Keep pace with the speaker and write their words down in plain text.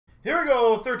Here we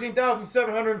go,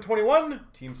 13,721.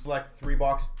 Team select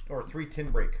 3-box or 3 tin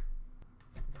break.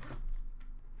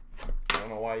 I don't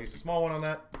know why I used a small one on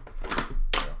that.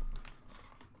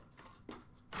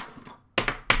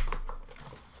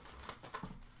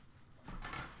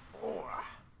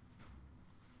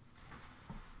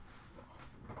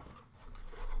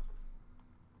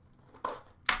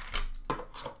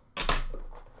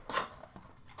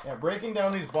 Yeah, breaking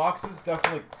down these boxes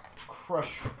definitely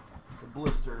crush the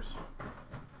blisters.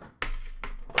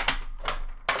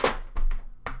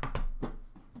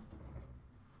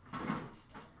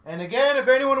 And again, if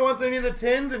anyone wants any of the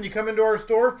tins and you come into our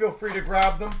store, feel free to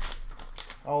grab them.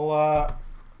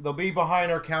 They'll be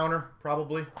behind our counter,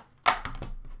 probably.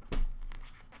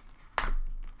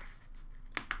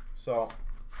 So,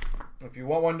 if you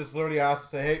want one, just literally ask,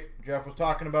 say, hey, Jeff was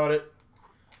talking about it.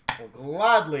 We'll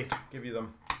gladly give you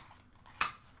them.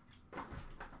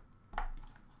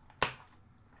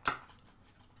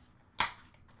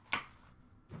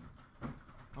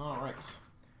 All right.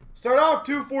 Start off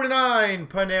 249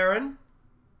 Panarin.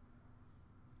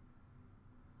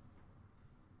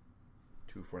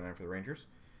 249 for the Rangers.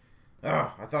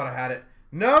 Oh, I thought I had it.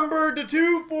 Number to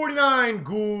 249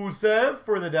 Gusev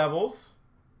for the Devils.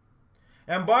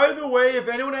 And by the way, if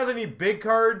anyone has any big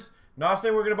cards, not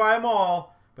saying we're going to buy them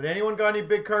all, but anyone got any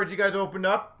big cards you guys opened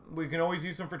up, we can always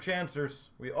use them for chancers.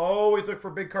 We always look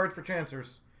for big cards for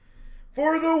chancers.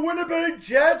 For the Winnipeg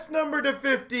Jets, number to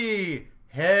 50,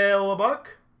 Hellebuck.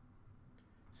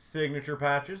 Signature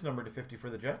patches, number to 50 for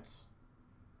the Jets.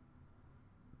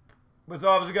 It's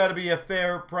obviously got to be a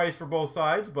fair price for both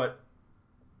sides, but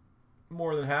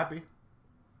more than happy.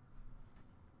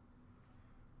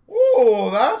 Oh,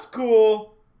 that's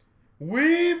cool.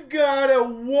 We've got a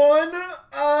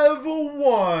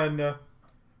 1/1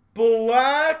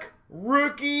 black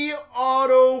rookie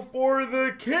auto for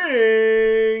the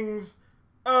Kings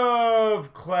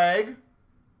of Clegg.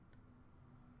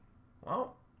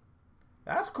 Well,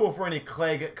 that's cool for any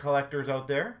Clegg collectors out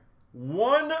there.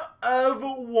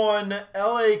 1/1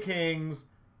 LA Kings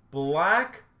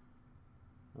black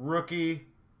rookie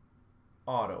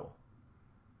auto.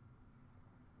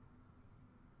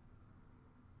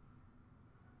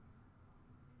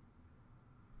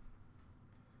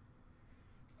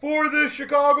 For the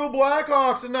Chicago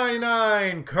Blackhawks at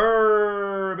 99,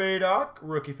 Kirby Dach,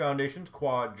 Rookie Foundations,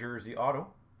 quad jersey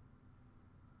auto.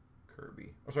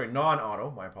 Kirby. Oh, sorry, non-auto.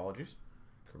 My apologies.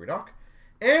 Kirby Dach.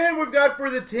 And we've got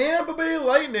for the Tampa Bay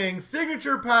Lightning,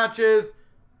 signature patches,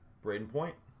 Braden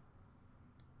Point.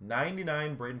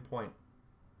 99 Braden Point.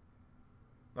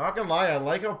 Not gonna lie, I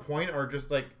like how Point are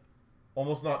just like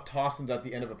almost not tossings at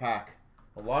the end of a pack.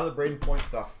 A lot of the Braden Point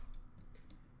stuff.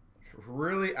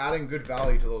 Really adding good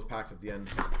value to those packs at the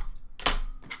end.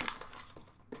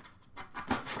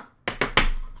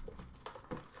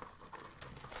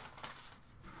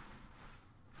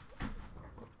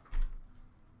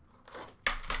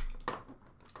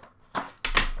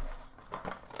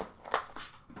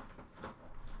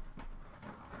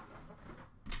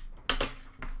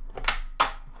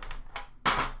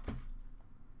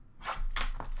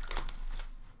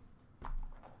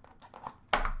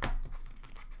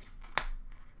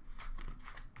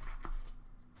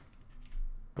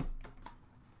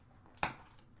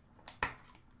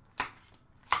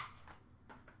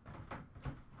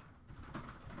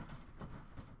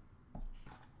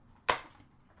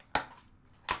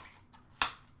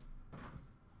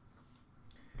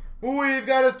 We've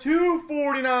got a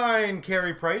 249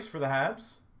 carry price for the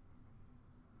Habs.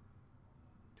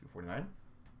 249.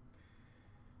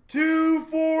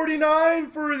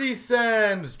 249 for the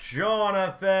Sens,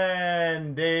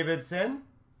 Jonathan Davidson.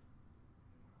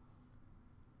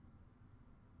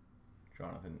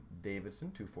 Jonathan Davidson,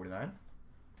 249.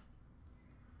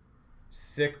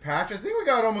 Sick patch. I think we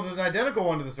got almost an identical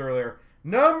one to this earlier.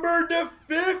 Number to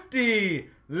 50.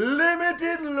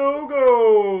 Limited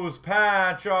logos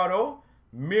patch auto,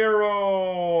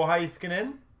 Miro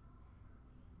Heiskanen.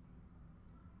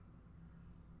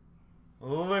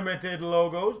 Limited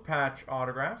logos patch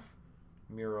autograph,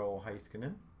 Miro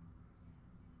Heiskanen.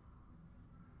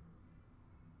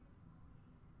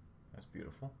 That's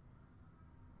beautiful.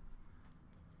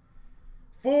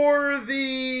 For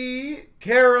the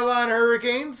Carolina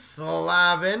Hurricanes,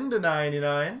 Slavin to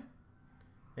 99.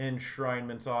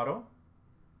 Enshrinements auto.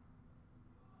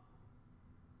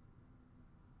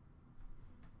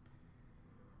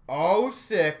 Oh,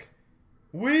 sick.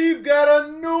 We've got a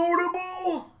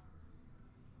notable.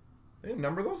 They didn't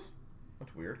number those?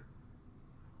 That's weird.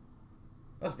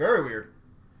 That's very weird.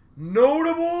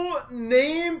 Notable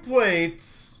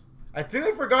nameplates. I think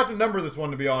I forgot to number this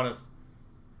one, to be honest.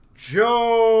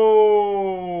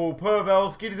 Joe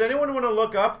Pavelski. Does anyone want to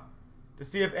look up to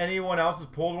see if anyone else has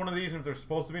pulled one of these and if they're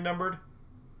supposed to be numbered?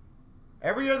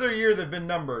 Every other year they've been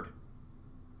numbered.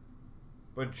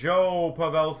 But Joe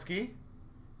Pavelski.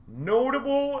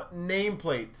 Notable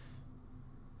nameplates.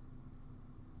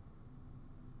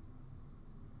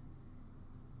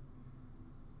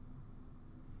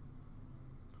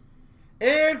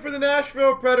 And for the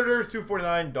Nashville Predators,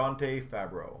 249, Dante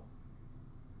Fabro.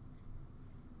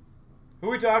 Who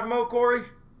are we talking about, Corey?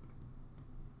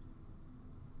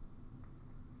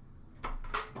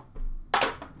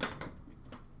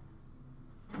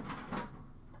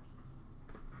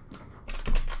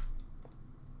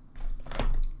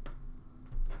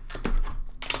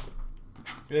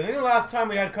 I think the last time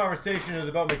we had a conversation was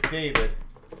about McDavid.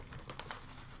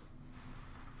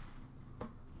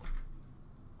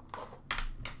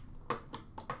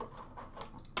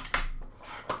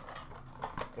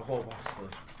 The whole box, please.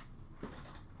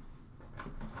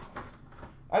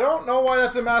 I don't know why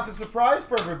that's a massive surprise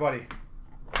for everybody.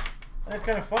 That's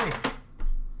kind of funny.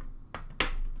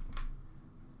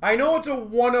 I know it's a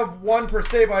 1 of 1 per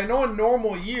se, but I know in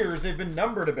normal years they've been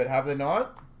numbered a bit, have they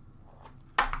not?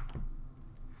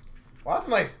 Well, that's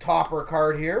a nice topper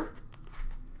card here.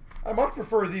 I much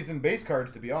prefer these in base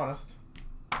cards, to be honest.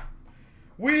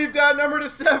 We've got number to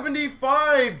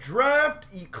 75, draft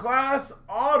E-Class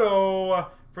Auto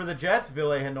for the Jets,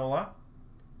 Ville Heinola.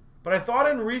 But I thought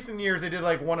in recent years they did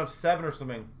like 1 of 7 or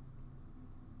something.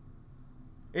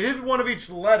 It is 1 of each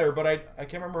letter, but I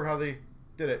can't remember how they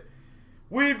did it.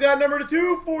 We've got number to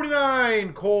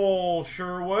 249, Cole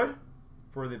Sherwood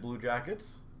for the Blue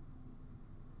Jackets.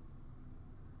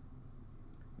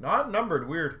 Not numbered,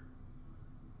 weird.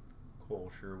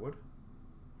 Cole Sherwood.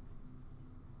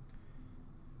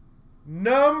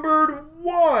 Numbered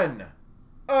 1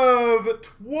 of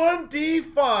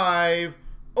 25,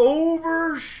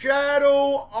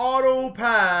 Overshadow Auto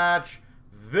Patch,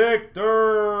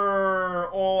 Victor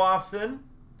Olofsson.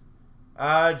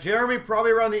 Jeremy,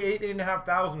 probably around the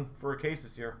 8,500 for a case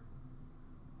this year.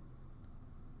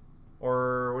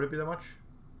 Or would it be that much?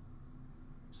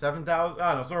 7,000?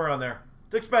 I don't know, somewhere around there.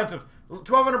 It's expensive.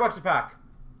 $1,200 a pack.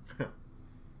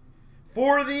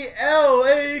 For the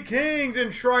LA Kings,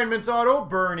 Enshrinements Auto,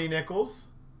 Bernie Nichols.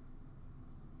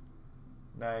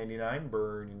 99,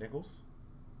 Bernie Nichols.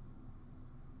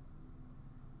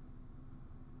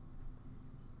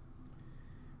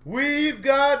 We've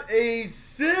got a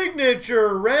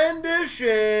signature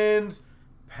renditions,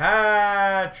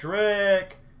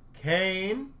 Patrick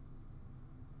Kane.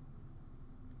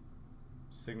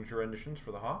 Signature renditions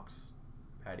for the Hawks,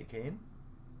 Patty Kane.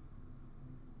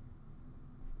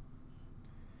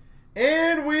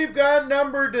 And we've got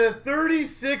number to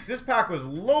 36. This pack was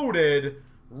loaded.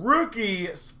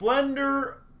 Rookie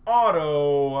Splendor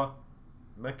Auto,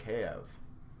 Mikheyev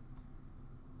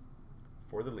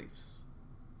for the Leafs.